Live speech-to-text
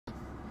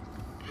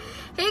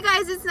Hey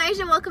guys, it's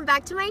Nyjah. Welcome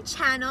back to my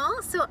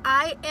channel. So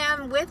I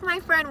am with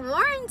my friend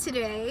Warren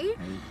today.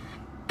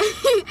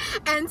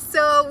 And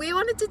so we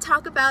wanted to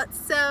talk about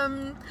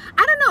some,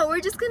 I don't know, we're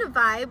just gonna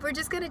vibe, we're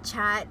just gonna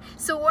chat.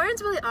 So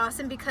Warren's really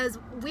awesome because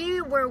we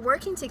were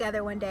working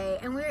together one day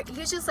and he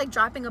was just like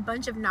dropping a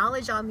bunch of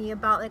knowledge on me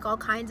about like all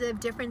kinds of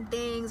different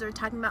things. We're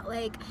talking about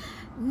like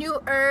New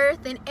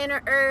Earth and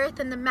Inner Earth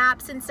and the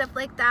maps and stuff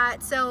like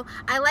that. So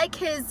I like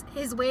his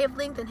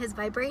wavelength and his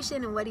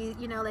vibration and what he,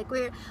 you know, like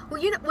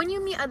when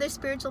you meet other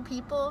spiritual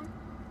people,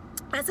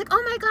 it's like,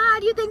 oh my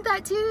God, you think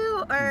that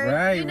too? Or,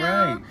 right, you know?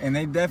 right. And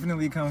they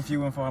definitely come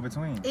few and far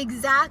between.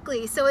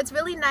 Exactly. So it's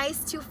really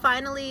nice to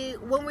finally,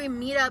 when we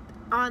meet up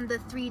on the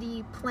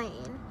 3D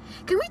plane,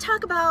 can we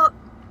talk about,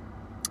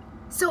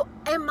 so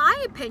in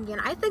my opinion,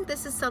 I think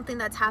this is something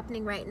that's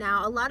happening right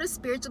now. A lot of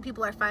spiritual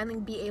people are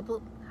finally able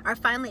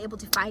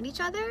to find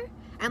each other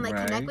and like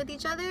connect with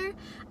each other,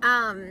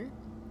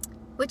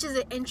 which is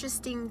an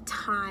interesting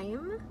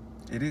time.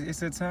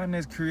 It's a time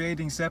that's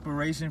creating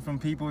separation from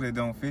people that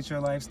don't fit your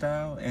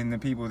lifestyle, and the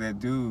people that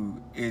do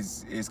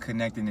is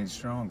connecting it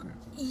stronger.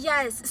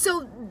 Yes.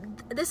 So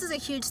this is a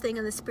huge thing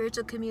in the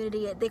spiritual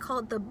community. They call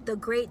it the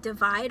Great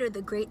Divide or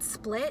the Great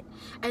Split.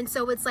 And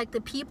so it's like the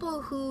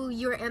people who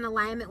you're in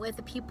alignment with,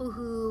 the people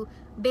who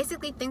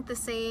basically think the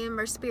same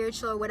or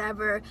spiritual or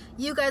whatever,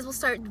 you guys will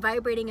start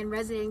vibrating and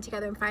resonating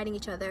together and fighting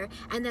each other.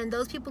 And then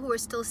those people who are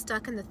still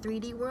stuck in the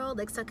 3D world,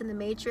 like stuck in the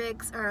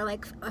matrix, or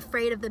like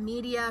afraid of the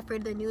media,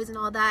 afraid of the news and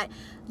all that,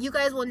 you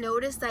guys will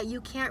notice that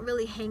you can't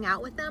really hang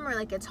out with them, or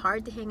like it's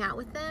hard to hang out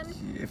with them.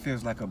 It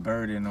feels like a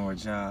burden or a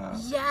job.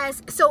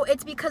 Yes. So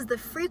it's because the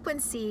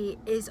frequency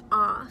is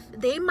off.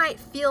 They might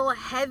feel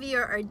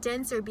heavier or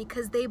denser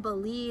because they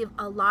believe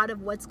a lot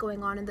of what's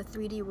going on in the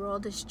 3D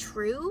world is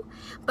true,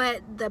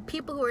 but the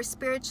people who are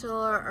spiritual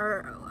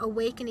or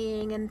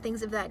awakening and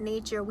things of that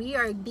nature, we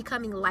are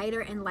becoming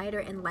lighter and lighter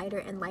and lighter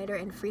and lighter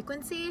in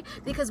frequency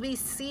because we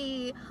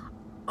see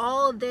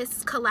all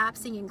this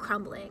collapsing and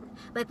crumbling.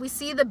 Like we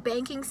see the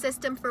banking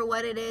system for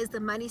what it is, the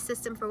money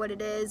system for what it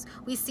is,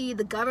 we see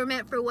the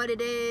government for what it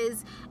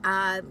is,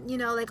 you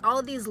know, like all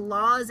of these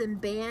laws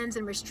and bans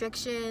and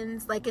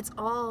restrictions, like it's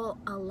all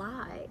a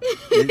lie.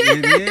 It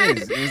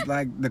is. It's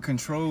like the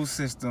control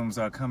systems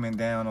are coming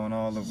down on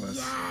all of us.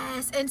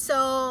 Yes. And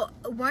so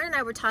Warren and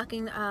I were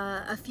talking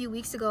a few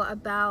weeks ago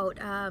about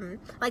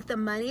like the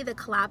money, the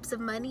collapse of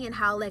money, and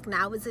how like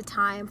now is the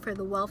time for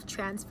the wealth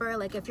transfer.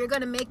 Like if you're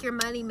going to make your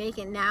money, make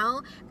it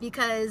now,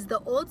 because the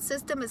old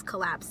system is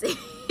collapsing.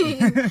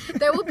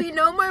 There will be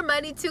no more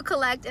money to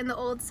collect in the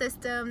old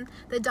system.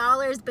 The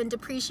dollar has been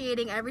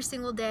depreciating every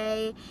single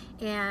day,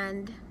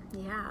 and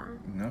yeah.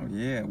 No,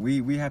 yeah,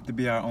 we have to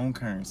be our own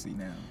currency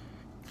now.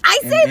 I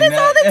say this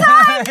all the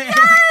time.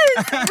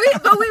 Yes,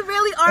 but we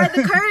really are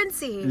the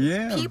currency.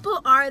 Yeah.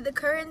 People are the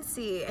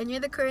currency, and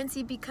you're the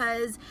currency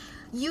because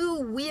you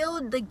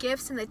wield the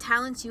gifts and the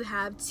talents you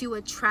have to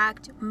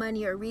attract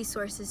money or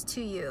resources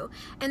to you.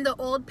 In the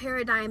old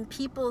paradigm,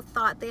 people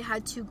thought they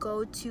had to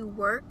go to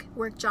work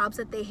jobs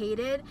that they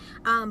hated,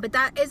 but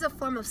that is a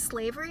form of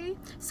slavery.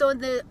 So in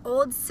the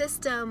old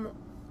system,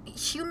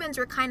 humans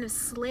were kind of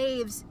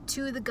slaves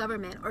to the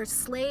government, or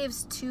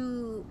slaves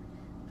to,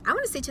 I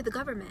want to say to the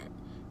government,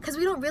 because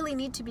we don't really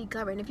need to be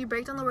governed. If you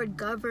break down the word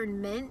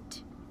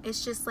government,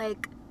 it's just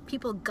like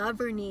people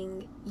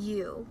governing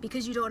you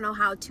because you don't know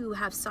how to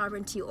have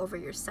sovereignty over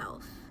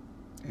yourself.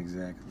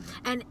 Exactly.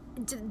 And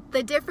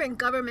the different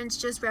governments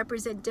just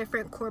represent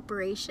different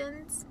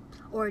corporations,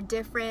 or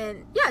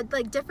different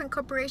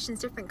corporations,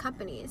 different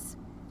companies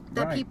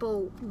that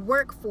people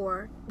work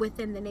for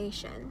within the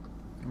nation.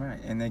 Right,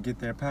 and they get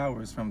their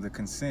powers from the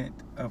consent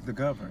of the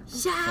governed.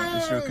 Yes, so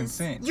it's your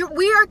consent.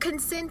 We are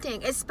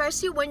consenting,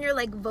 especially when you're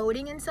like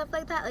voting and stuff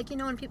like that. Like, you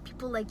know, when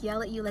people like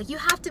yell at you, like, you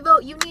have to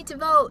vote, you need to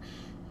vote.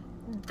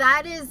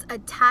 That is a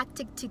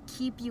tactic to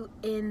keep you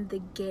in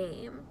the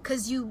game,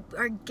 because you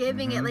are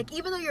giving it, like,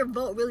 even though your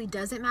vote really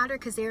doesn't matter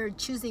because they're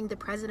choosing the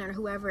president or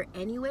whoever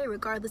anyway,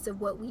 regardless of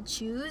what we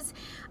choose,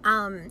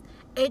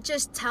 it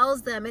just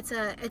tells them, it's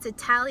a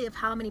tally of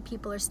how many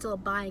people are still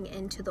buying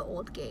into the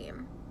old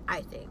game, I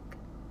think.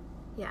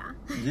 Yeah.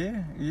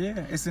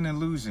 Yeah, it's an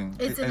illusion.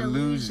 It's an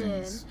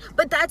illusion.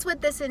 But that's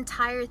what this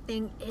entire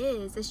thing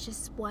is. It's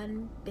just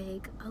one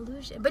big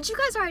illusion. But you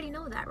guys already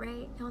know that,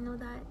 right? Y'all know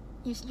that?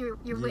 You're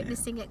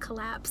witnessing it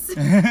collapse. But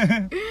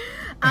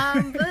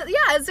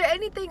yeah, is there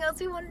anything else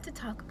we wanted to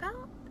talk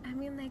about? I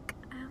mean, like,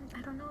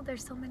 I don't know.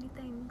 There's so many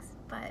things,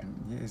 but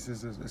yeah,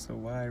 it's a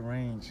wide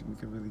range. We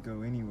could really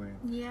go anywhere.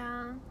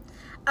 Yeah.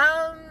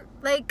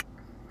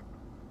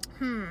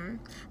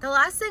 The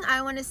last thing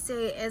I want to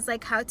say is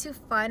like how to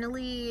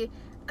finally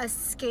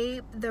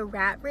escape the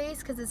rat race,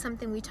 because it's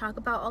something we talk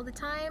about all the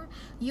time.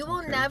 You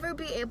will never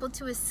be able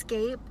to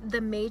escape the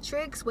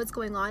matrix, what's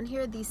going on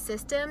here, these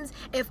systems,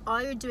 if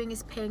all you're doing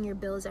is paying your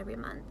bills every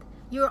month.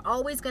 You're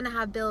always going to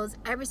have bills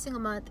every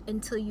single month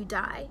until you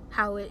die,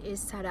 how it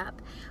is set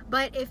up.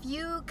 But if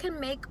you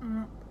can make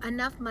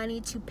enough money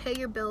to pay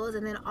your bills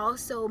and then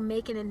also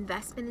make an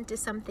investment into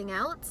something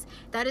else,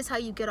 that is how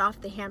you get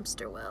off the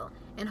hamster wheel.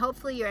 and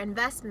hopefully your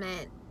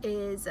investment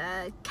is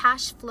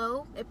cash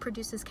flow. It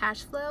produces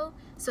cash flow,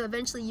 so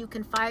eventually you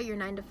can fire your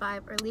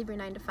 9-to-5 or leave your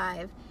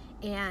 9-to-5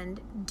 and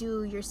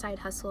do your side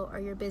hustle or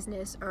your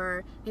business,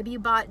 or maybe you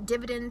bought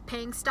dividend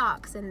paying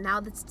stocks and now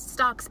the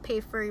stocks pay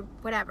for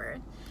whatever.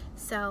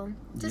 So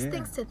just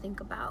things to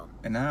think about.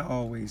 And I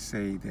always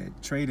say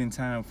that trading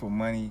time for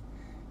money,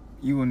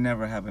 you will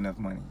never have enough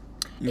money.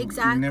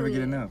 Exactly. You never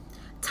get enough.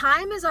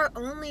 Time is our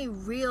only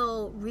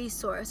real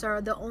resource,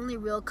 or the only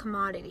real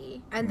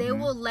commodity, and they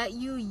will let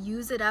you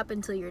use it up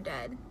until you're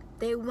dead.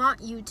 They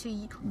want you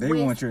to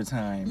want your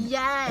time.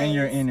 Yes. And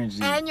your energy.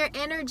 And your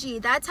energy.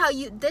 That's how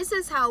this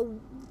is how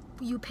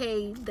you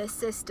pay the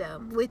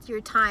system, with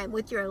your time,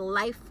 with your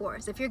life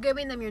force. If you're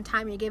giving them your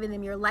time, you're giving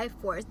them your life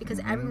force, because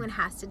everyone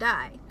has to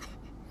die.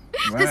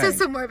 Right. This is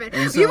so morbid.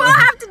 So, you won't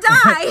have to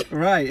die.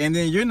 Right. And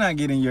then you're not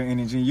getting your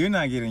energy, you're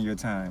not getting your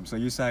time. So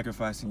you're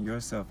sacrificing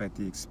yourself at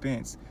the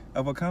expense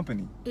of a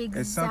company.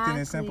 Exactly. It's something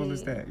as simple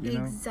as that, you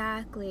know?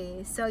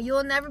 Exactly. So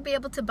you'll never be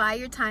able to buy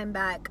your time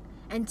back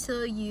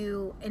until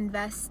you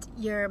invest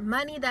your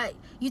money, that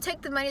you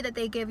take the money that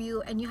they give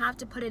you and you have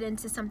to put it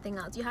into something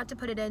else. You have to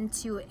put it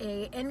into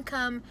an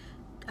income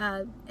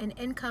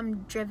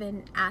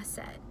driven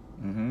asset.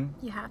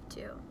 You have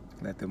to.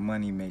 Let the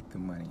money make the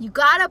money. You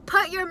gotta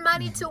put your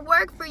money to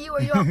work for you,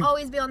 or you'll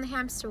always be on the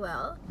hamster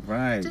wheel.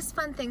 Right. Just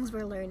fun things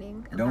we're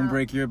learning about. Don't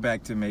break your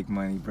back to make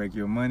money. Break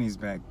your money's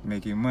back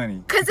making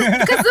money. Because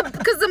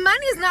the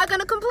money is not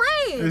gonna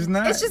complain. It's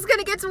not. It's just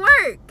gonna get to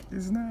work.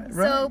 It's not.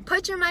 Right. So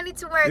put your money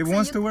to work. It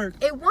wants to work.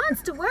 It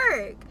wants to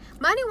work.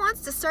 Money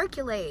wants to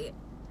circulate.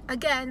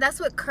 Again, that's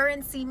what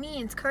currency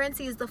means.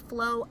 Currency is the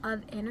flow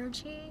of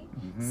energy.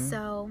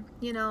 So,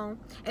 you know,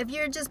 if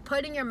you're just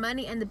putting your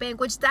money in the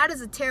bank, which that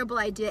is a terrible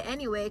idea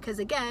anyway, because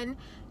again,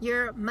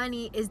 your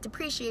money is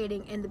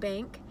depreciating in the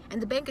bank, and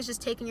the bank is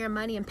just taking your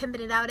money and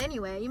pimping it out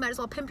anyway. You might as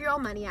well pimp your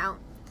own money out.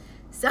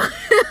 So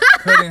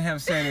couldn't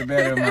have said it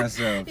better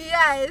myself.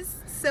 Yes.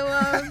 So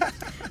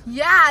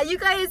yeah, you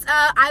guys,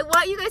 I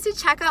want you guys to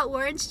check out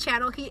Warren's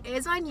channel. He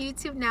is on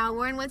YouTube now.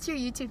 Warren, what's your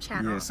YouTube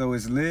channel? Yeah, so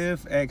it's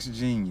Live X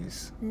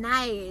Genius.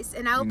 Nice.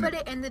 And I'll put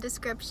it in the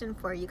description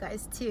for you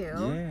guys too.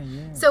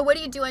 Yeah. So what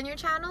do you do on your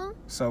channel?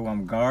 So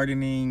I'm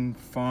gardening,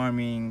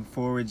 farming,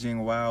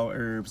 foraging wild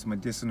herbs,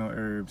 medicinal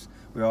herbs.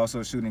 We're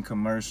also shooting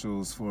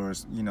commercials for,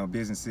 you know,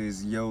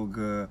 businesses,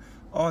 yoga,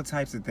 all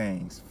types of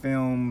things.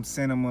 Film,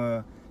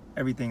 cinema,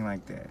 everything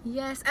like that.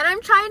 Yes, and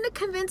I'm trying to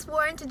convince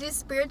Warren to do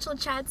spiritual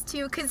chats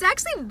too, because it's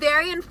actually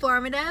very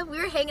informative. We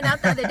were hanging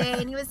out the other day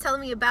and he was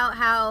telling me about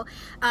how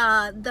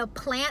the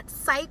plant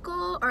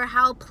cycle, or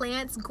how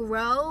plants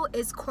grow,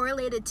 is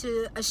correlated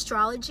to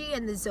astrology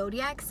and the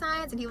zodiac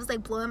signs, and he was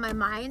like blowing my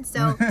mind.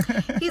 So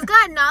he's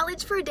got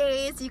knowledge for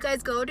days. You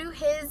guys go to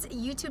his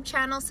YouTube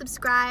channel,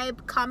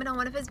 subscribe, comment on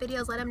one of his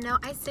videos, let him know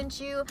I sent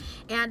you,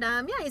 and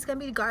yeah, he's gonna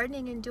be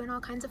gardening and doing all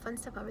kinds of fun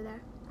stuff over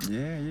there.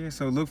 Yeah.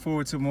 So look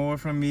forward to more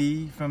from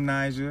me, from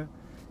Nyjah.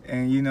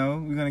 And, you know,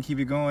 we're going to keep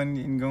it going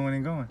and going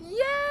and going.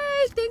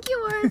 Yay! Thank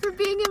you, Warren, for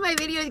being in my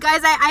video.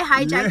 Guys, I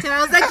hijacked him.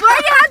 I was like,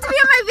 Warren, you have to be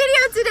in my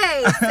video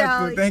today.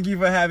 So thank you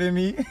for having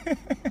me.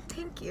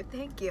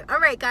 Thank you. All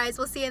right, guys.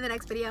 We'll see you in the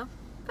next video.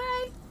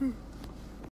 Bye.